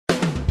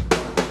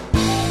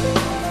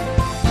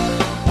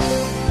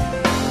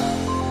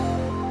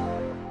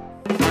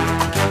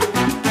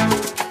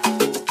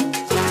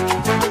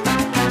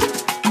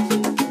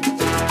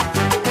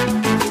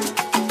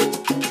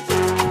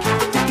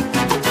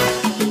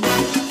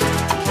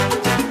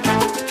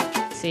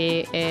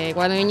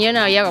cuando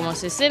vinieron había como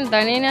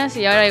 60 nenas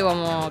y ahora hay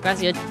como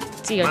casi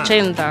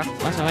 80,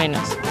 más o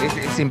menos.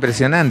 Es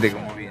impresionante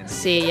como viene.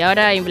 Sí, y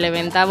ahora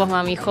implementamos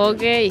mami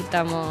hockey y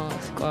estamos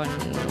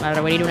para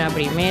abrir una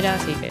primera,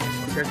 así que...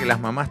 O sea que las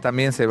mamás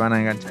también se van a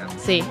enganchar.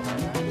 Sí,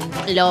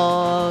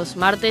 los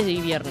martes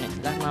y viernes,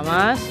 las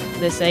mamás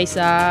de 6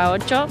 a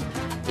 8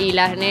 y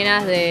las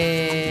nenas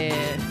de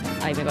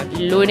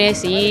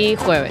lunes y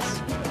jueves.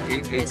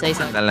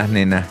 ¿Cómo andan las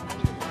nenas?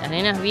 Las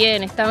nenas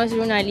bien, estamos en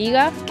una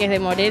liga que es de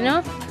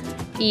Moreno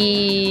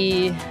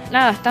y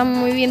nada, están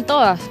muy bien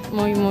todas,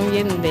 muy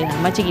bien, de las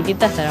más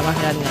chiquititas hasta las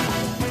más grandes.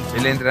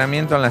 ¿El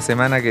entrenamiento en la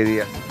semana qué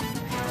día?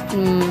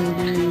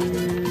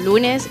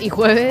 Lunes y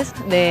jueves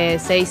de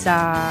 6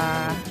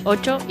 a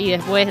 8 y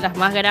después las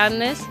más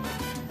grandes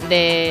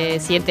de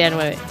 7 a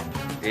 9.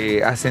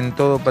 ¿Hacen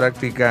todo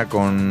práctica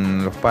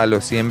con los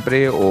palos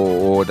siempre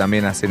o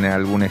también hacen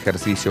algún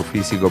ejercicio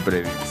físico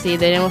previo? Sí,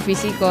 tenemos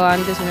físico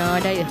antes 1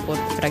 hora y después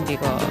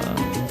práctico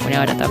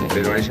 1 hora también.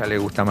 Pero a ella le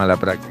gusta más la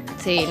práctica.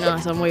 Sí,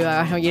 no, son muy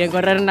vagas, no quieren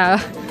correr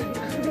nada.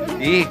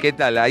 ¿Y qué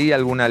tal? ¿Hay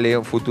alguna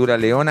futura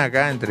leona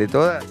acá entre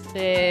todas?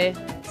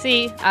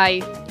 Sí,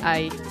 hay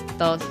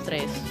 2,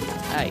 3.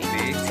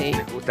 Sí.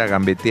 ¿Les gusta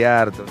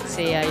gambetear? Todo?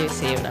 Sí, la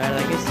verdad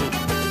que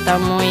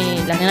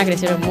sí. Las nenas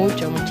crecieron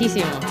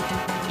muchísimo.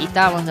 Y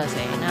estábamos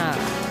hace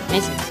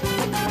meses.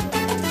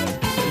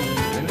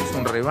 Es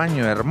un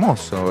rebaño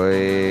hermoso.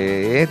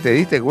 ¿Te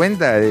diste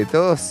cuenta de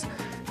todos?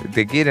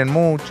 Te quieren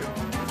mucho.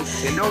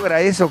 ¿Se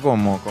logra eso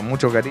cómo? ¿Con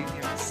mucho cariño?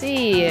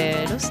 Sí,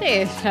 no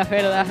sé, la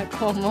verdad,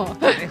 cómo.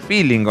 ¿Tenés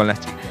feeling con las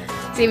chicas?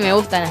 Sí, me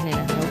gustan las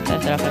nenas, me gusta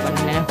trabajar con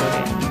las nenas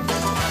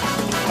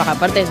porque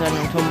aparte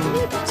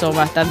son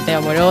bastante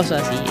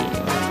amorosas y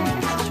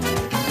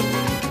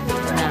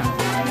nada.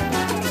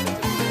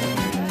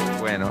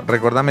 Bueno,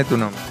 recordame tu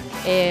nombre.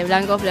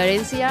 Blanco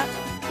Florencia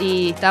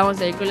y estamos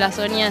en el Club La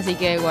Sonia, así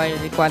que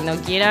cuando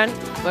quieran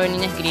pueden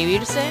venir a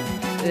inscribirse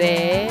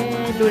de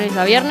lunes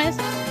a viernes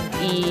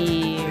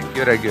y... ¿De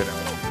qué hora a qué hora?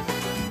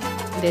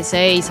 De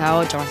 6 a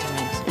 8 más o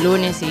menos,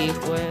 lunes y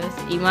jueves.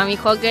 Y mami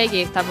hockey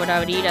que está por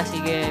abrir, así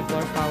que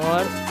por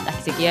favor, las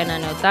que se quieran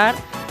anotar,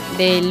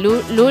 de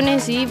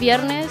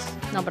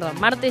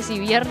martes y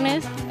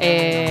viernes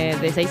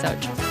de 6 a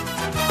 8.